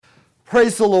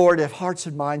Praise the Lord if hearts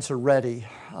and minds are ready.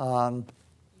 I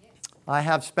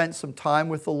have spent some time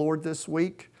with the Lord this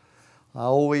week. I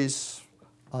always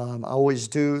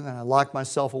do, and I lock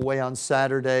myself away on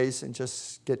Saturdays and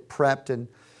just get prepped. And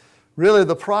really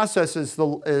the process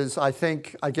is I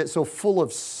think I get so full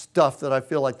of stuff that I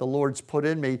feel like the Lord's put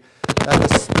in me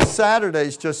that the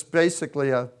Saturday's just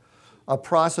basically a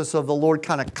process of the Lord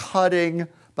kind of cutting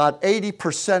about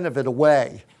 80% of it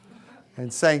away.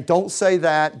 And saying, don't say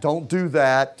that, don't do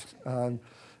that,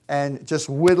 and just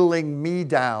whittling me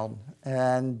down.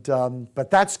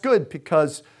 But that's good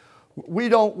because we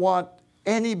don't want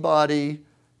anybody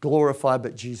glorified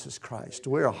but Jesus Christ.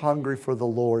 We're hungry for the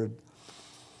Lord.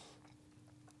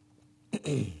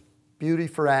 Beauty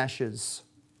for ashes.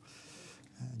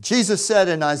 Jesus said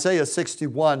in Isaiah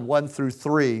 61, 1 through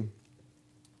 3,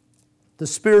 "The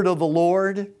Spirit of the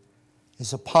Lord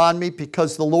is upon me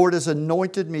because the Lord has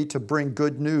anointed me to bring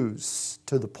good news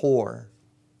to the poor.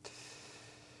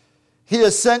 He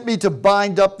has sent me to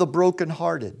bind up the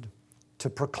brokenhearted, to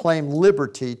proclaim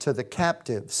liberty to the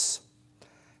captives,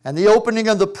 and the opening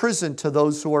of the prison to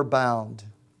those who are bound,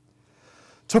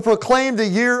 to proclaim the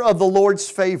year of the Lord's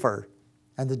favor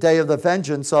and the day of the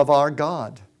vengeance of our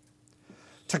God,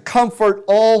 to comfort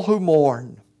all who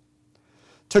mourn,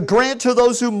 to grant to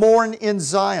those who mourn in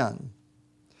Zion,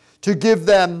 to give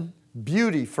them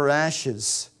beauty for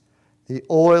ashes, the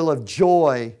oil of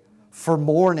joy for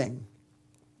mourning,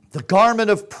 the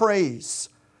garment of praise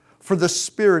for the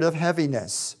spirit of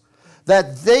heaviness,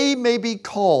 that they may be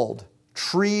called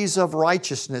trees of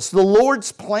righteousness, the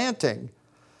Lord's planting,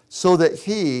 so that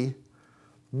He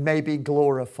may be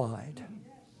glorified."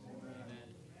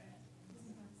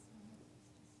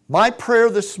 My prayer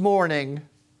this morning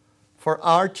for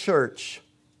our church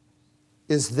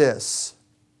is this: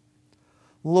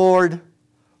 Lord,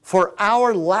 for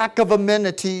our lack of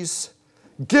amenities,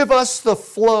 give us the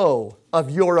flow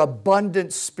of your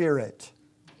abundant Spirit.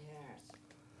 Yes.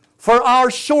 For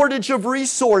our shortage of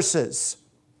resources,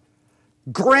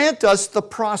 grant us the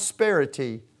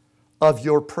prosperity of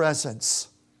your presence.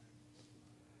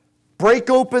 Break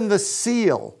open the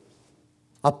seal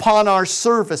upon our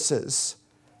services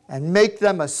and make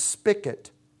them a spigot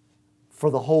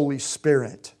for the Holy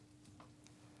Spirit.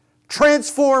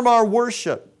 Transform our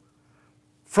worship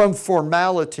from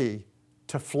formality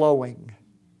to flowing.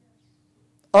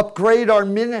 Upgrade our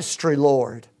ministry,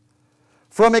 Lord,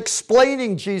 from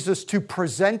explaining Jesus to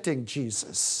presenting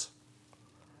Jesus.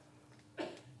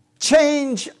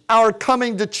 Change our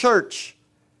coming to church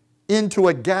into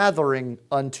a gathering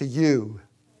unto you.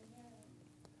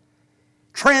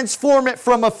 Transform it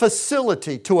from a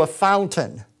facility to a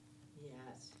fountain.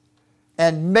 Yes.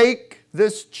 And make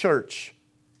this church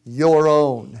your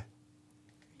own.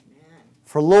 Amen.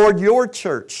 For Lord, your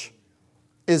church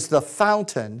is the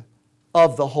fountain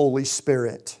of the Holy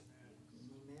Spirit.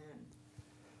 Amen.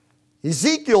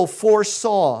 Ezekiel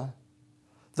foresaw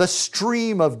the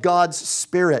stream of God's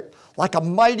Spirit like a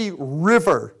mighty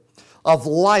river of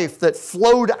life that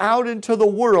flowed out into the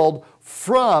world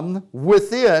from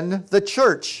within the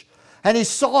church. And he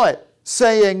saw it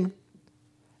saying,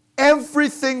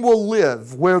 "Everything will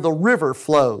live where the river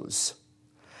flows.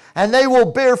 And they will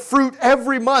bear fruit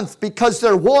every month because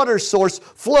their water source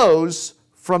flows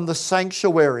from the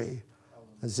sanctuary."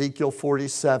 Ezekiel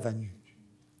 47.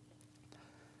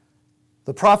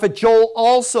 The prophet Joel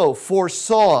also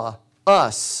foresaw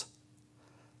us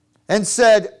and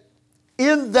said,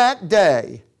 "In that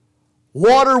day,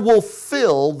 water will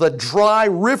fill the dry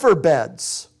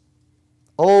riverbeds."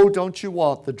 Oh, don't you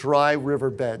want the dry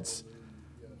riverbeds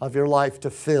of your life to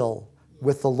fill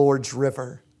with the Lord's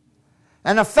river?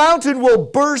 "And a fountain will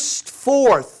burst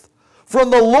forth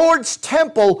from the Lord's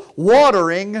temple,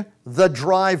 watering the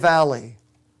dry valley."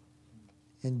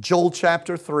 In Joel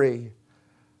chapter 3,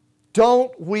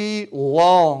 don't we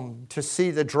long to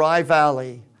see the dry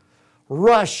valley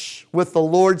rush with the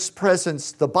Lord's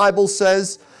presence? The Bible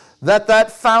says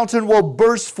that fountain will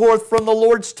burst forth from the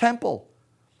Lord's temple.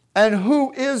 And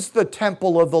who is the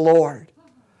temple of the Lord?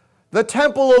 The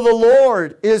temple of the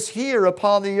Lord is here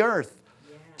upon the earth.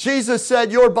 Jesus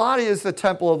said, "Your body is the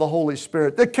temple of the Holy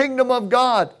Spirit. The kingdom of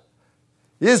God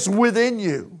is within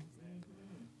you."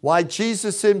 Why,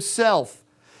 Jesus himself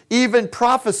even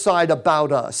prophesied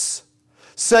about us,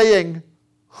 saying,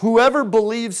 "Whoever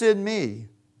believes in me,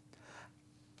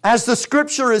 as the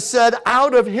scripture has said,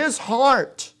 out of his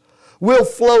heart will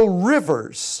flow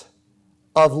rivers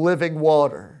of living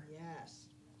water." Yes.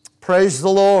 Praise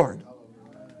the Lord.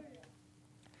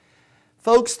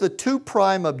 Folks, the two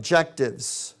prime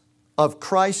objectives of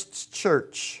Christ's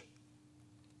church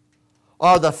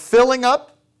are the filling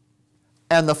up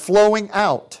and the flowing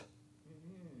out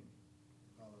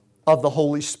of the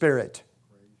Holy Spirit.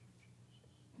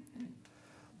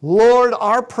 Lord,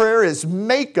 our prayer is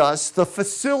make us the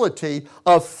facility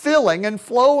of filling and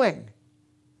flowing.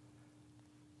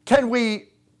 Can we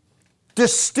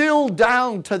distill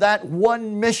down to that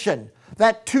one mission,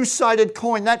 that two-sided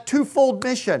coin, that twofold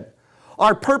mission?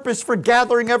 Our purpose for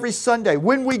gathering every Sunday,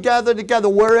 when we gather together,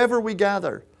 wherever we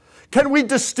gather. Can we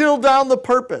distill down the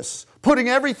purpose, putting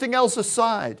everything else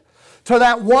aside, to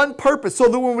that one purpose so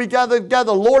that when we gather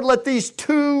together, Lord, let these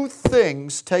two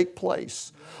things take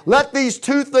place. Let these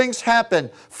two things happen,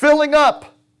 filling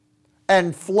up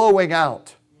and flowing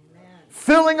out. Amen.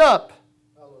 Filling up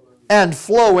and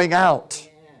flowing out.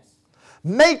 Yes.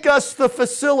 Make us the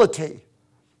facility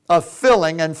of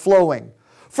filling and flowing.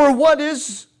 For what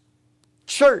is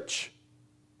church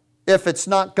if it's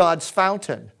not God's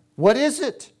fountain? What is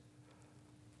it?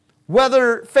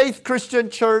 Whether Faith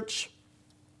Christian Church,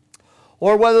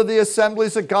 or whether the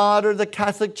Assemblies of God, or the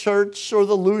Catholic Church, or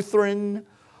the Lutheran,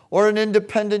 or an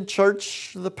independent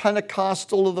church, the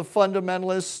Pentecostal or the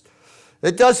fundamentalist.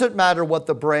 It doesn't matter what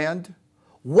the brand.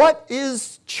 What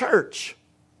is church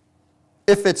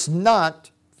if it's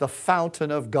not the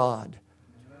fountain of God?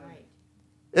 Right.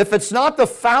 If it's not the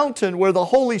fountain where the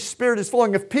Holy Spirit is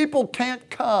flowing, if people can't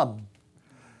come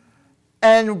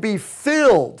and be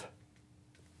filled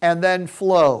and then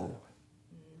flow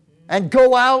and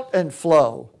go out and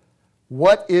flow,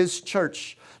 what is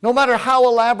church? No matter how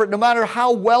elaborate, no matter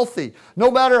how wealthy,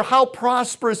 no matter how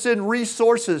prosperous in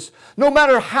resources, no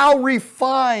matter how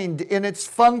refined in its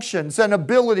functions and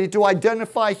ability to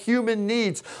identify human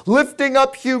needs, lifting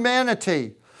up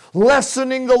humanity,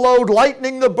 lessening the load,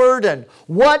 lightening the burden,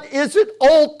 what is it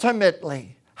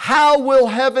ultimately? How will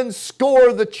heaven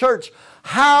score the church?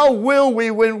 How will we,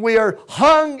 when we are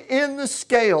hung in the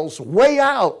scales, weigh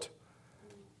out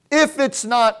if it's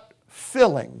not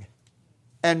filling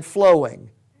and flowing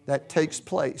that takes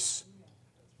place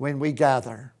when we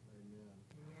gather?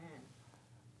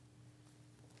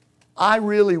 I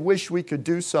really wish we could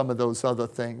do some of those other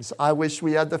things. I wish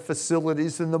we had the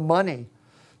facilities and the money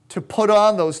to put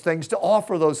on those things, to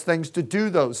offer those things, to do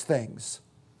those things.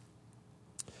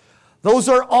 Those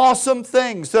are awesome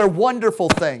things. They're wonderful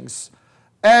things.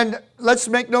 And let's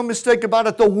make no mistake about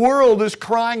it, the world is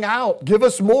crying out, give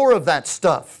us more of that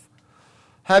stuff.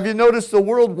 Have you noticed the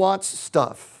world wants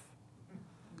stuff?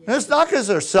 And it's not because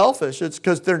they're selfish, it's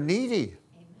because they're needy.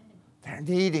 They're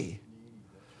needy.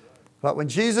 But when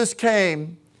Jesus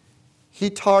came, He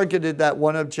targeted that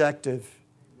one objective.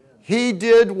 He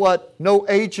did what no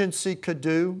agency could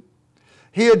do.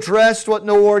 He addressed what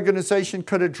no organization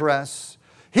could address.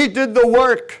 He did the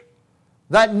work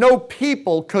that no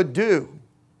people could do.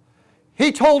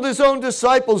 He told His own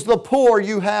disciples, the poor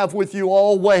you have with you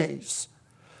always.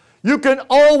 You can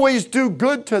always do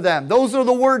good to them. Those are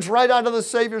the words right out of the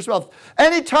Savior's mouth.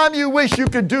 Anytime you wish, you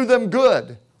could do them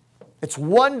good. It's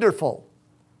wonderful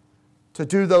to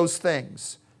do those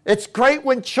things. It's great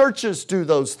when churches do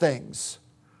those things.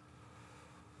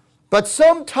 But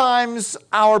sometimes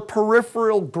our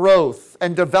peripheral growth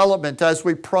and development as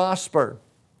we prosper,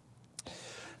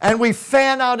 and we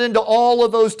fan out into all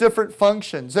of those different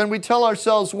functions, and we tell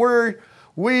ourselves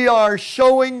we are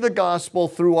showing the gospel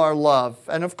through our love.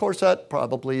 And of course that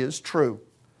probably is true.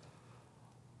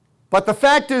 But the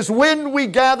fact is, when we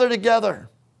gather together,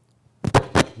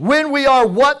 when we are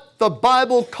what the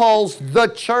Bible calls the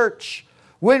church,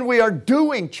 when we are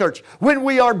doing church, when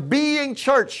we are being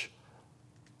church,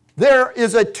 there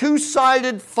is a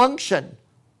two-sided function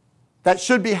that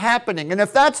should be happening. And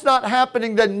if that's not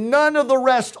happening, then none of the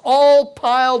rest, all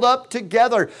piled up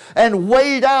together and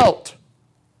weighed out,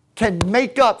 can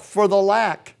make up for the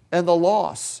lack and the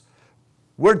loss.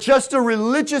 We're just a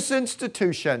religious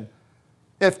institution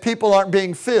if people aren't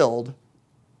being filled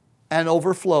and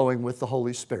overflowing with the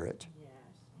Holy Spirit.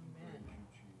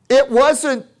 Yes. It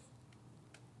wasn't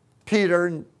Peter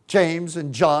and James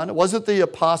and John, it wasn't the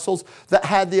apostles that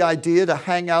had the idea to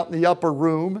hang out in the upper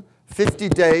room 50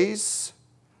 days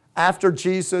after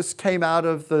Jesus came out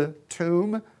of the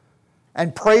tomb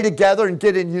and pray together and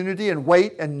get in unity and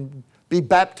wait and be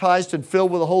baptized and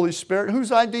filled with the Holy Spirit.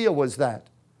 Whose idea was that?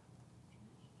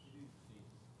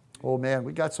 Oh man,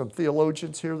 we got some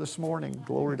theologians here this morning.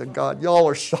 Glory to God. Y'all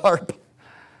are sharp.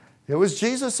 It was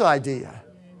Jesus' idea.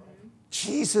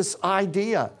 Jesus'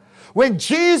 idea. When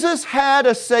Jesus had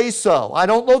a say-so, I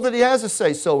don't know that He has a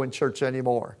say-so in church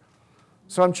anymore.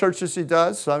 Some churches He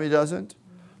does, some He doesn't.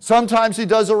 Sometimes He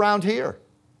does around here,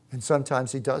 and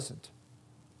sometimes He doesn't.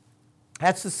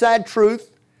 That's the sad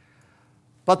truth.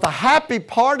 But the happy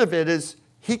part of it is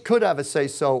He could have a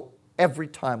say-so every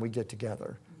time we get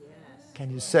together. Yes.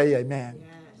 Can you say amen?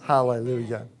 Yes.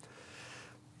 Hallelujah.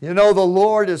 You know, the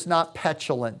Lord is not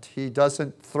petulant. He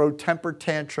doesn't throw temper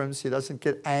tantrums. He doesn't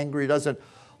get angry. He doesn't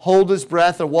hold his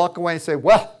breath and walk away and say,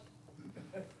 well,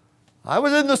 I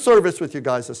was in the service with you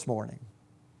guys this morning,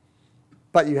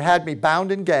 but you had me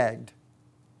bound and gagged.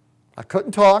 I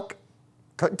couldn't talk,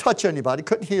 couldn't touch anybody,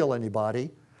 couldn't heal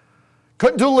anybody,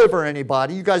 couldn't deliver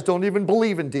anybody. You guys don't even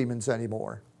believe in demons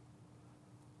anymore.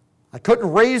 I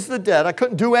couldn't raise the dead. I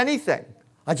couldn't do anything.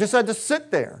 I just had to sit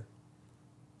there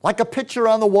like a picture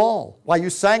on the wall while you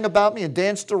sang about me and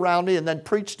danced around me and then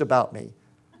preached about me.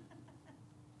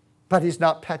 But he's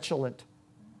not petulant.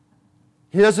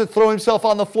 He doesn't throw himself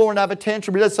on the floor and have a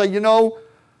tantrum. He doesn't say, you know,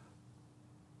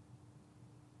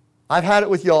 I've had it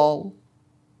with y'all.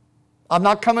 I'm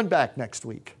not coming back next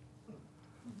week.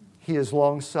 He is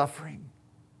long-suffering.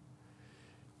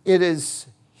 It is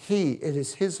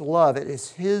His love, it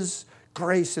is His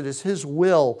grace, it is His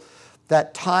will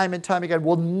that time and time again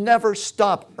will never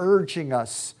stop urging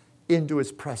us into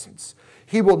His presence.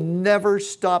 He will never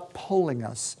stop pulling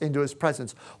us into His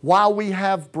presence. While we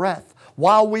have breath,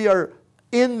 while we are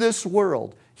in this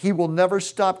world, He will never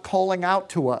stop calling out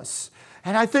to us.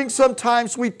 And I think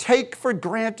sometimes we take for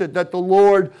granted that the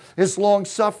Lord is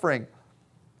long-suffering.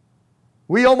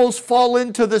 We almost fall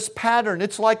into this pattern.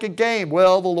 It's like a game.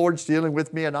 Well, the Lord's dealing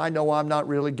with me and I know I'm not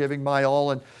really giving my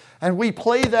all. And we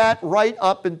play that right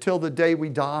up until the day we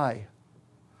die.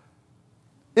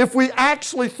 If we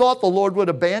actually thought the Lord would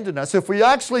abandon us, if we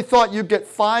actually thought you get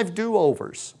 5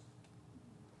 do-overs,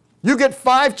 you get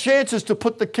 5 chances to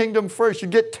put the kingdom first, you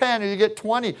get 10 or you get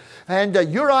 20, and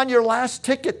you're on your last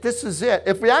ticket, this is it.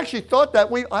 If we actually thought that,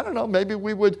 I don't know, maybe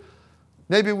we would,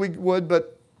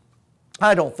 but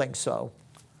I don't think so.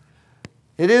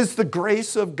 It is the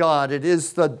grace of God. It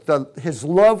is His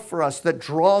love for us that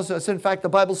draws us. In fact, the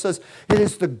Bible says it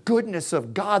is the goodness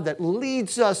of God that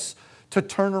leads us to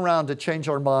turn around, to change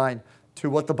our mind to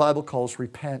what the Bible calls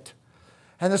repent.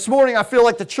 And this morning I feel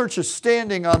like the church is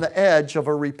standing on the edge of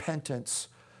a repentance,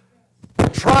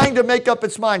 trying to make up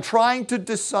its mind, trying to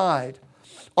decide,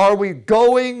 are we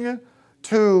going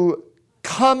to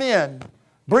come in,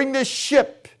 bring this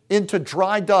ship into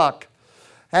dry dock,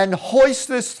 and hoist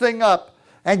this thing up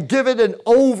and give it an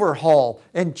overhaul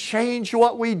and change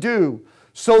what we do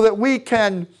so that we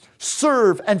can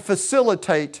serve and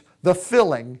facilitate the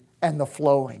filling and the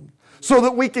flowing, so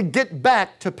that we can get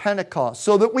back to Pentecost,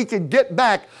 so that we can get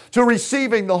back to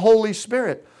receiving the Holy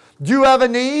Spirit. Do you have a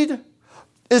need?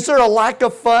 Is there a lack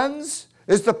of funds?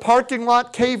 Is the parking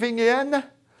lot caving in?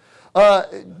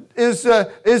 Is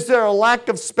there a lack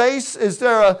of space? Is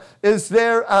there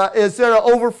an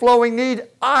overflowing need?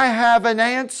 I have an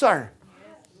answer.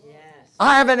 Yes.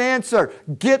 I have an answer.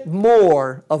 Get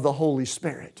more of the Holy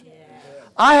Spirit. Yes.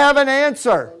 I have an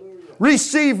answer.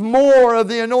 Receive more of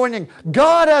the anointing.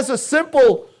 God has a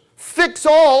simple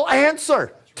fix-all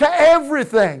answer to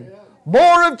everything.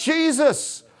 More of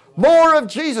Jesus. More of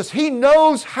Jesus. He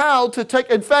knows how to take.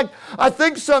 In fact, I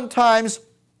think sometimes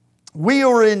we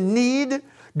are in need.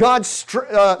 God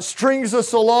strings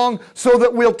us along so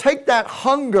that we'll take that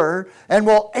hunger and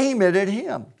we'll aim it at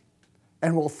Him.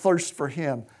 And we'll thirst for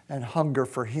Him and hunger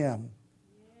for Him.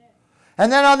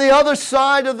 And then on the other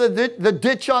side of the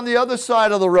ditch on the other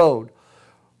side of the road,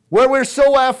 where we're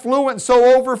so affluent,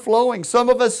 so overflowing, some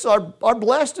of us are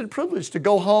blessed and privileged to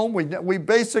go home. We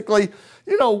basically,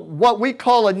 what we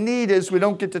call a need is we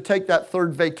don't get to take that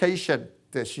 3rd vacation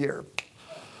this year.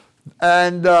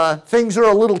 And things are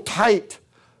a little tight.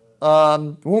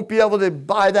 Won't be able to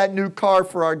buy that new car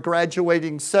for our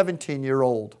graduating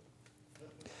 17-year-old.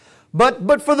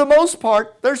 But for the most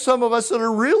part, there's some of us that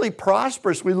are really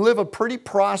prosperous. We live a pretty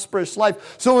prosperous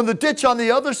life. So in the ditch on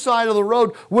the other side of the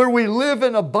road where we live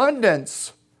in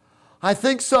abundance, I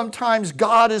think sometimes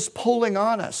God is pulling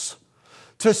on us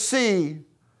to see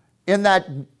in that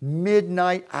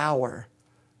midnight hour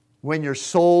when your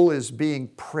soul is being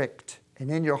pricked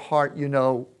and in your heart,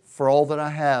 for all that I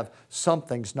have,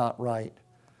 something's not right.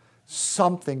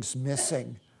 Something's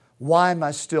missing. Why am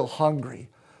I still hungry?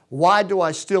 Why do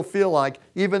I still feel like,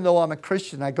 even though I'm a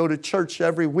Christian, I go to church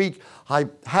every week, I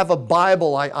have a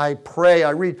Bible, I pray,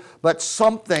 I read, but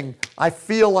something, I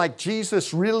feel like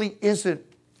Jesus really isn't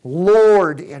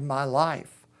Lord in my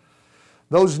life.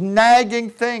 Those nagging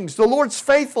things. The Lord's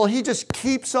faithful. He just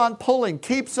keeps on pulling,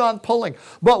 keeps on pulling.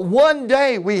 But one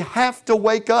day we have to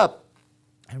wake up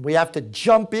and we have to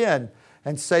jump in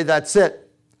and say, that's it.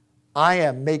 I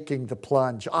am making the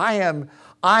plunge. I am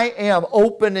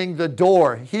opening the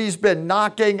door. He's been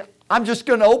knocking. I'm just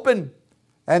going to open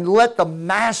and let the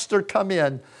Master come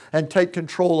in and take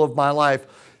control of my life.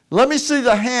 Let me see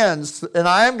the hands, and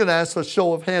I am going to ask a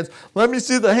show of hands. Let me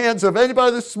see the hands of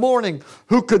anybody this morning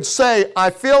who could say, I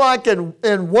feel like in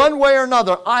one way or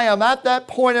another, I am at that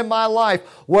point in my life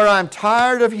where I'm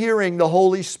tired of hearing the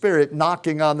Holy Spirit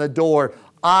knocking on the door.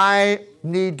 I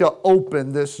need to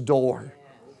open this door.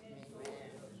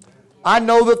 I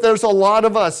know that there's a lot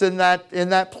of us in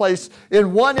that place,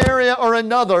 in one area or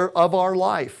another of our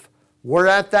life. We're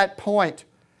at that point.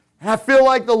 And I feel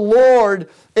like the Lord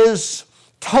is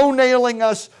toenailing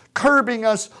us, curbing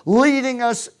us, leading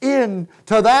us into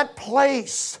that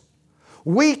place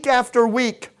week after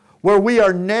week where we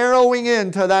are narrowing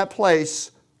into that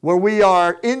place where we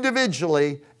are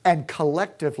individually and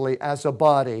collectively as a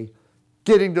body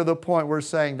getting to the point where we're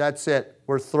saying, that's it,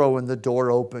 we're throwing the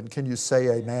door open. Can you say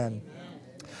amen?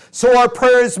 So our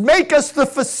prayer is, make us the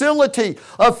facility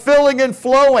of filling and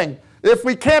flowing. If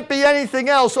we can't be anything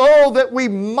else, oh, that we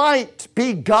might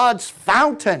be God's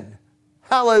fountain.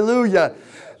 Hallelujah.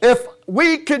 If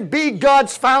we can be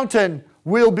God's fountain,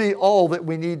 we'll be all that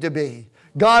we need to be.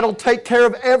 God will take care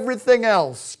of everything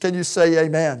else. Can you say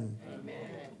amen? Amen.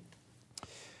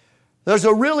 There's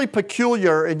a really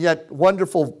peculiar and yet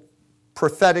wonderful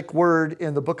prophetic word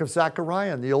in the book of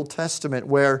Zechariah in the Old Testament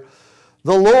where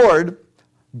the Lord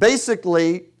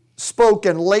basically spoke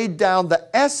and laid down the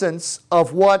essence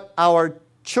of what our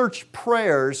church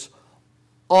prayers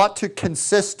ought to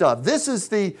consist of. This is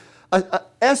the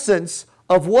essence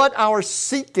of what our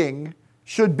seeking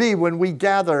should be when we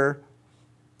gather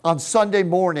on Sunday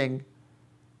morning,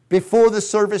 before the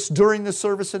service, during the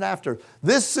service, and after.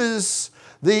 This is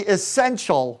the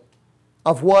essential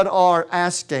of what our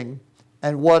asking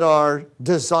and what our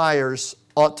desires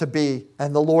ought to be.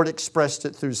 And the Lord expressed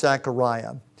it through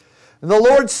Zechariah. And the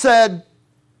Lord said,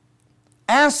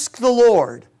 ask the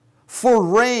Lord for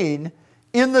rain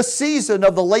in the season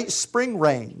of the late spring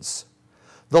rains.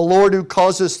 The Lord who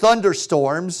causes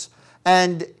thunderstorms,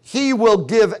 and He will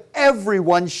give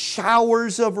everyone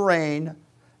showers of rain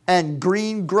and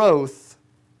green growth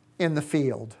in the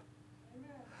field.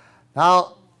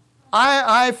 Now,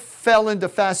 I fell into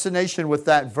fascination with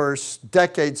that verse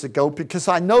decades ago because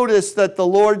I noticed that the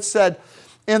Lord said,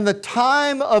 in the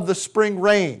time of the spring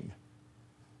rain,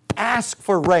 ask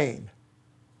for rain.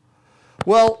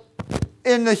 Well,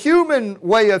 in the human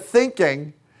way of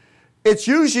thinking, it's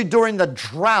usually during the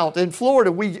drought. In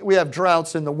Florida, we have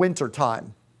droughts in the winter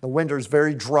time. The winter is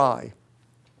very dry.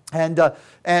 And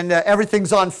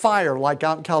everything's on fire, like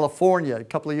out in California. A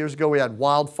couple of years ago, we had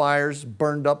wildfires,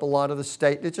 burned up a lot of the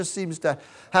state. It just seems to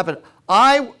happen.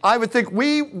 I would think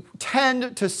we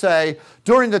tend to say,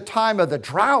 during the time of the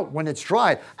drought, when it's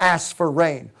dry, ask for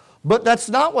rain. But that's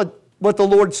not what the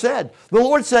Lord said. The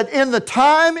Lord said, in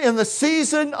the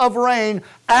season of rain,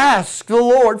 ask the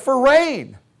Lord for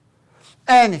rain.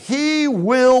 And He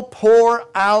will pour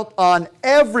out on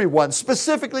everyone,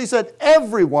 specifically said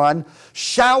everyone,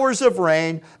 showers of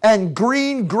rain, and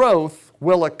green growth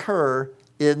will occur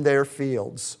in their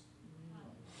fields.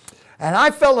 And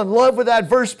I fell in love with that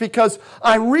verse because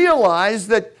I realized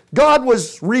that God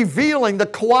was revealing the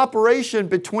cooperation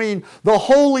between the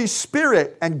Holy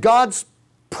Spirit and God's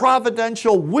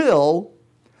providential will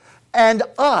and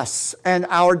us and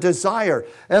our desire.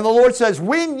 And the Lord says,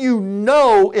 when you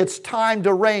know it's time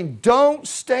to rain, don't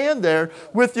stand there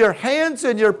with your hands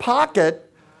in your pocket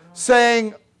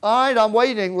saying, all right, I'm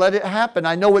waiting, let it happen.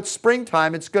 I know it's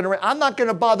springtime, it's going to rain. I'm not going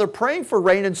to bother praying for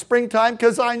rain in springtime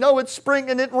because I know it's spring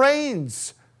and it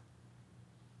rains.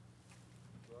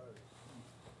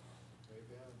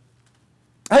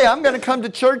 Hey, I'm going to come to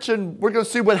church and we're going to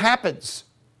see what happens.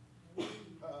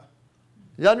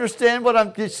 You understand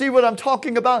you see what I'm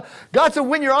talking about? God said,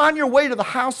 when you're on your way to the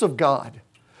house of God,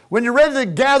 when you're ready to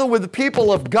gather with the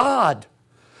people of God,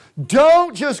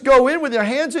 don't just go in with your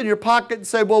hands in your pocket and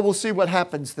say, well, we'll see what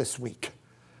happens this week.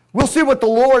 We'll see what the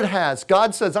Lord has.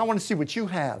 God says, I want to see what you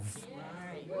have.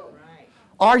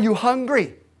 Are you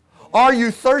hungry? Are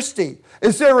you thirsty?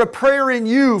 Is there a prayer in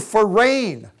you for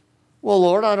rain? Well,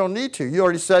 Lord, I don't need to. You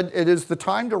already said it is the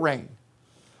time to rain.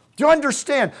 Do you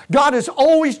understand? God is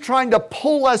always trying to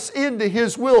pull us into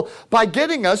His will by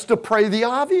getting us to pray the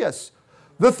obvious.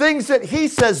 The things that He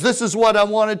says, this is what I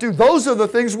want to do, those are the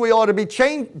things we ought to be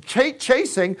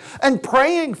chasing and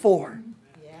praying for.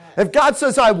 Yeah. If God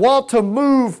says, I want to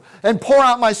move and pour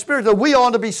out my Spirit, then we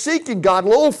ought to be seeking God.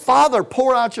 Oh, Father,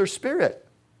 pour out your Spirit.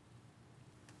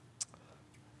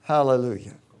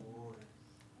 Hallelujah.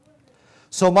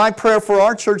 So my prayer for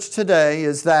our church today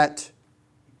is that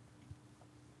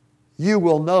you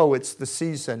will know it's the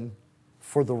season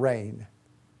for the rain.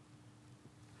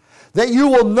 That you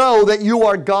will know that you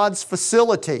are God's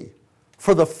facility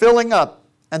for the filling up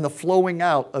and the flowing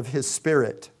out of His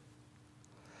Spirit.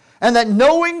 And that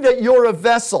knowing that you're a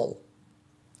vessel,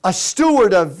 a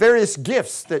steward of various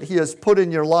gifts that He has put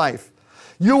in your life,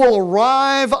 you will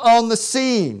arrive on the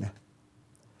scene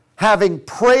having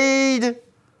prayed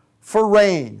for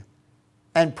rain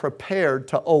and prepared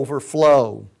to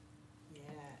overflow. Yes.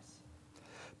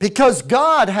 Because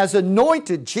God has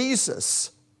anointed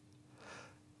Jesus.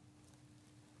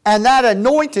 And that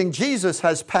anointing Jesus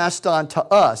has passed on to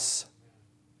us.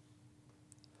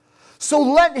 So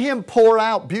let Him pour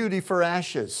out beauty for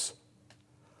ashes,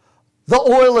 the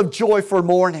oil of joy for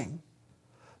mourning.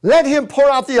 Let Him pour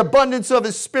out the abundance of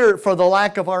His Spirit for the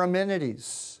lack of our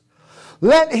amenities.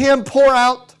 Let Him pour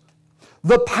out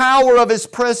the power of His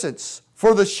presence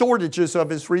for the shortages of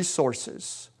His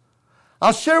resources.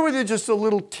 I'll share with you just a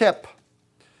little tip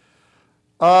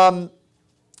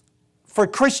for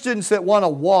Christians that want to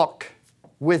walk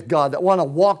with God, that want to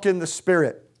walk in the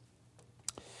Spirit.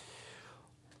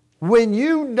 When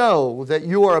you know that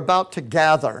you are about to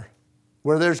gather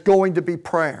where there's going to be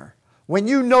prayer, when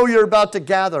you know you're about to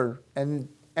gather and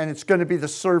it's going to be the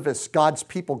service, God's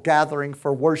people gathering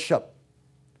for worship,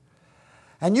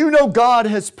 and you know God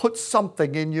has put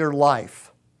something in your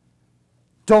life,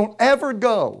 don't ever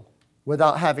go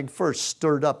without having first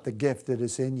stirred up the gift that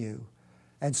is in you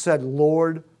and said,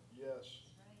 Lord,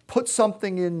 put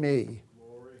something in me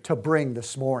to bring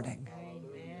this morning.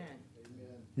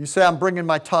 You say, I'm bringing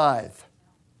my tithe.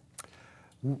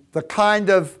 The kind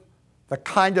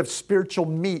of spiritual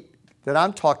meat that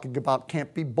I'm talking about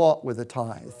can't be bought with a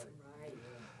tithe.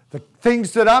 The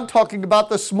things that I'm talking about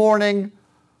this morning,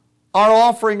 our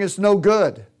offering is no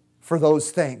good for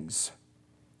those things.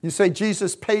 You say,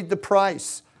 Jesus paid the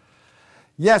price.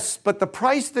 Yes, but the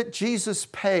price that Jesus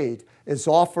paid is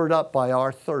offered up by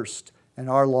our thirst and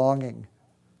our longing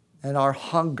and our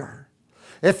hunger.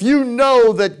 If you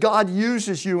know that God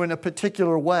uses you in a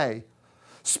particular way,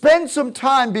 spend some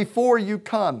time before you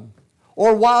come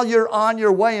or while you're on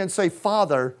your way and say,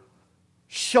 Father,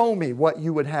 show me what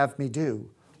you would have me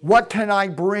do. What can I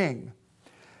bring?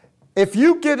 If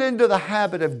you get into the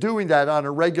habit of doing that on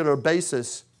a regular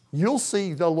basis, you'll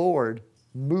see the Lord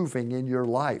moving in your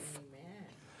life.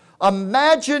 Amen.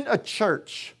 Imagine a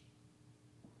church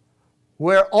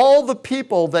where all the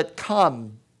people that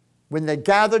come, when they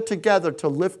gather together to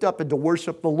lift up and to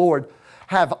worship the Lord,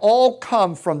 have all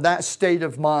come from that state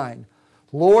of mind.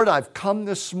 Lord, I've come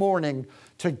this morning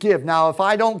to give. Now, if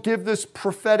I don't give this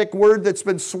prophetic word that's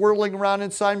been swirling around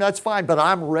inside me, that's fine, but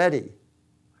I'm ready.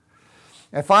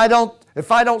 If I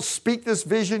don't speak this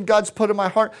vision God's put in my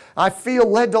heart, I feel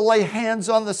led to lay hands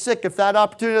on the sick. If that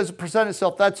opportunity doesn't present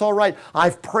itself, that's all right.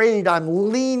 I've prayed. I'm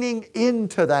leaning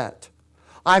into that.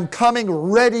 I'm coming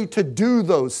ready to do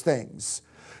those things.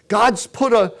 God's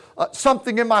put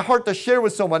something in my heart to share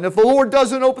with someone. If the Lord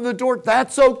doesn't open the door,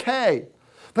 that's okay.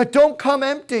 But don't come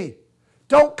empty.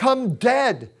 Don't come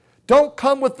dead. Don't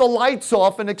come with the lights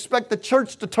off and expect the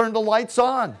church to turn the lights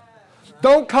on.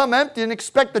 Don't come empty and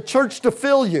expect the church to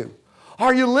fill you.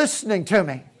 Are you listening to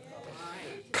me?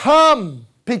 Come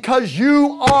because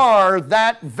you are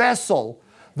that vessel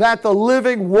that the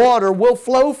living water will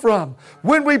flow from.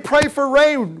 When we pray for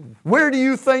rain, where do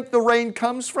you think the rain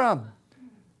comes from?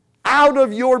 Out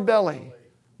of your belly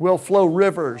will flow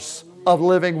rivers of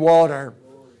living water.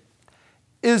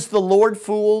 Is the Lord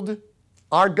fooled?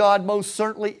 Our God most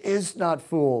certainly is not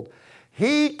fooled.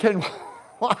 He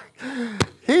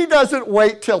doesn't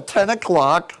wait till 10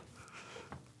 o'clock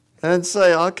and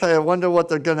say, okay, I wonder what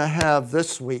they're going to have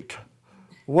this week.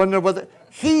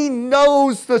 He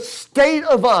knows the state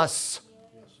of us.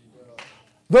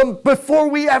 Before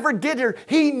we ever get here,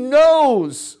 He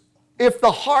knows if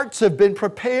the hearts have been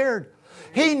prepared.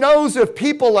 He knows if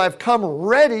people have come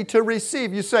ready to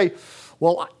receive. You say,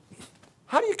 well,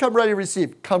 how do you come ready to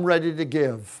receive? Come ready to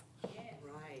give.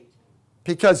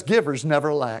 Because givers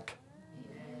never lack.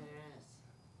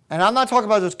 And I'm not talking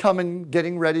about just coming,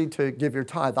 getting ready to give your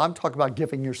tithe. I'm talking about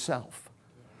giving yourself.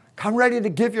 Come ready to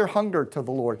give your hunger to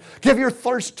the Lord. Give your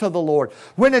thirst to the Lord.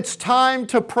 When it's time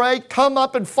to pray, come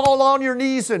up and fall on your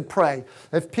knees and pray.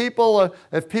 If people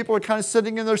are kind of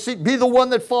sitting in their seat, be the one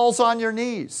that falls on your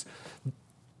knees.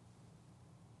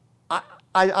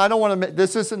 I don't want to,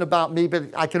 this isn't about me, but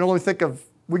I can only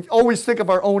we always think of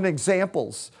our own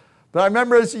examples. But I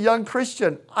remember as a young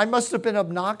Christian, I must have been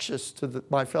obnoxious to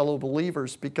my fellow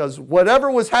believers because whatever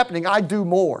was happening, I'd do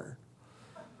more.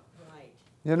 Right.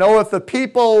 You know, if the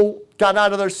people got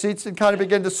out of their seats and kind of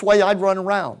began to sway, I'd run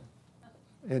around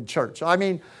in church. I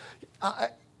mean,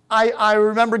 I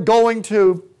remember going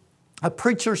to a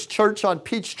preacher's church on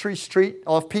Peachtree Street,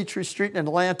 off Peachtree Street in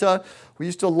Atlanta. We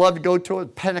used to love to go to a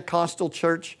Pentecostal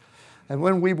church. And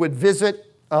when we would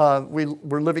visit, we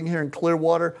were living here in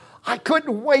Clearwater. I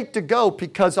couldn't wait to go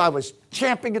because I was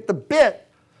champing at the bit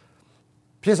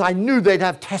because I knew they'd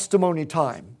have testimony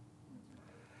time.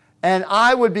 And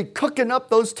I would be cooking up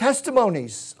those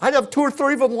testimonies. I'd have 2 or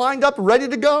 3 of them lined up, ready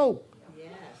to go. Yes.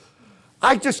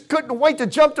 I just couldn't wait to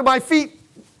jump to my feet.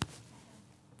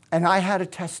 And I had a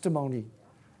testimony.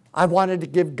 I wanted to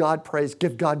give God praise,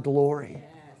 give God glory.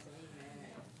 Yes,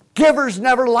 givers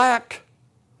never lack.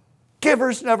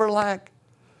 Givers never lack.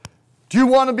 Do you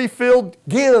want to be filled?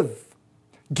 Give.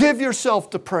 Give yourself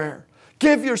to prayer.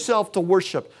 Give yourself to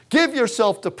worship. Give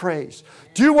yourself to praise.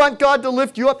 Do you want God to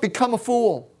lift you up? Become a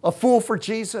fool for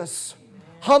Jesus.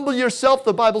 Humble yourself,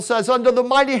 the Bible says, under the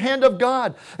mighty hand of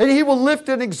God, and He will lift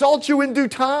and exalt you in due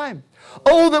time.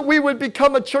 Oh, that we would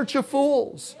become a church of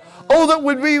fools. Oh, that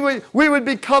we would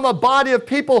become a body of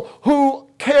people who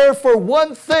care for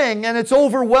one thing and it's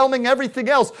overwhelming everything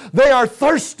else. They are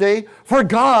thirsty for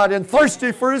God and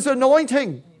thirsty for His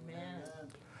anointing. Amen.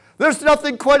 There's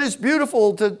nothing quite as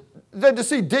beautiful than to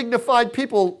see dignified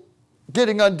people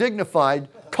getting undignified,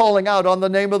 calling out on the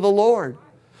name of the Lord.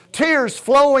 Tears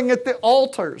flowing at the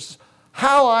altars.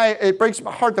 It breaks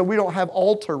my heart that we don't have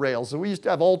altar rails. We used to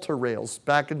have altar rails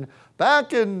back in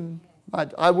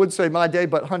I would say my day,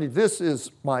 but honey, this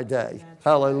is my day.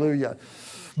 Hallelujah.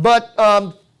 But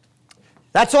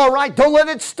that's all right. Don't let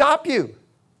it stop you.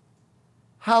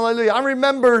 Hallelujah. I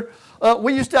remember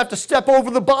we used to have to step over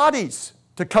the bodies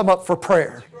to come up for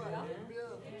prayer.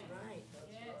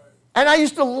 And I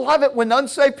used to love it when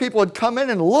unsaved people would come in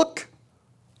and look.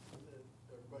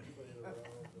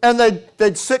 And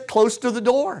they'd sit close to the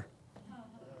door.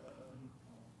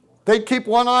 They'd keep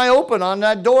one eye open on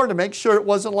that door to make sure it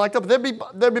wasn't locked up.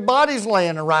 There'd be bodies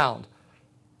laying around.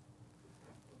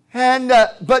 And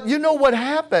but you know what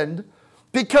happened?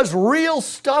 Because real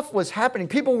stuff was happening.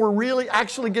 People were really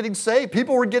actually getting saved.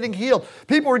 People were getting healed.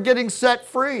 People were getting set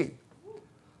free.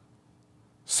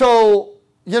 So,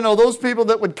 those people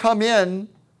that would come in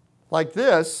like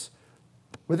this,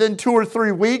 within 2 or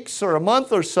 3 weeks or a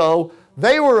month or so,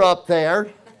 they were up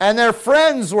there and their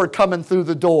friends were coming through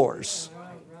the doors.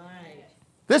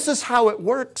 This is how it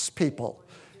works, people.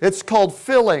 It's called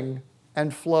filling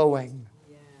and flowing.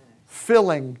 Yes.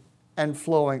 Filling and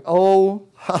flowing. Oh,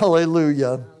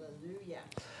 hallelujah. Hallelujah.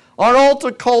 Our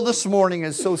altar call this morning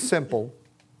is so simple.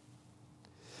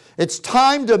 It's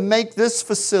time to make this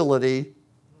facility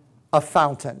a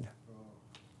fountain.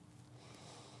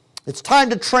 It's time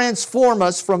to transform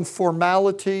us from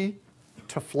formality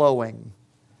to flowing.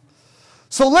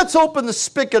 So let's open the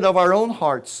spigot of our own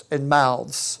hearts and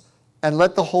mouths and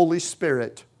let the Holy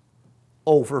Spirit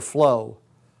overflow.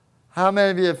 How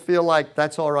many of you feel like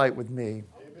that's all right with me?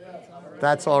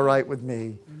 That's all right with me.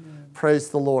 Amen. Praise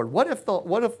the Lord. What if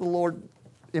the Lord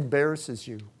embarrasses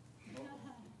you?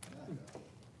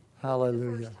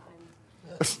 Hallelujah.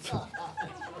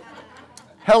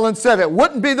 Helen said it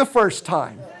wouldn't be the first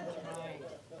time.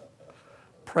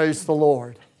 Praise the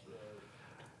Lord.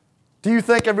 Do you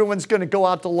think everyone's going to go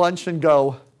out to lunch and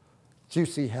go, "Did you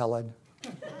see Helen?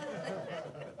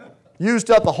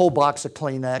 Used up a whole box of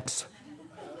Kleenex.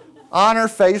 On her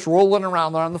face, rolling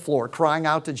around there on the floor, crying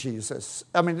out to Jesus."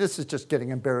 I mean, this is just getting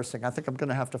embarrassing. I think I'm going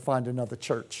to have to find another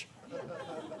church.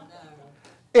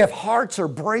 If hearts are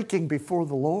breaking before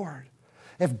the Lord,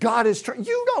 if God is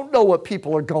you don't know what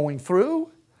people are going through.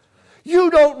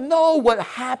 You don't know what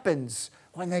happens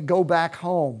when they go back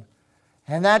home.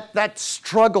 And that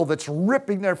struggle that's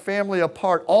ripping their family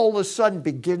apart all of a sudden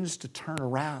begins to turn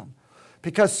around.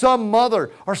 Because some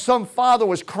mother or some father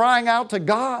was crying out to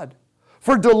God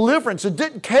for deliverance and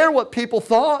didn't care what people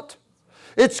thought.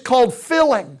 It's called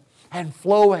filling and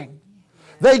flowing.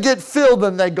 They get filled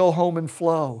and they go home and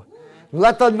flow.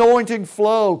 Let the anointing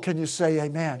flow. Can you say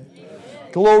amen? Amen.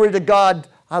 Glory to God.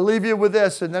 I leave you with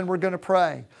this and then we're going to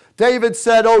pray. David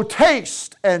said, "Oh,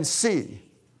 taste and see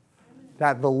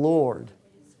that the Lord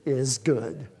is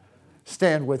good."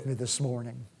 Stand with me this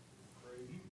morning.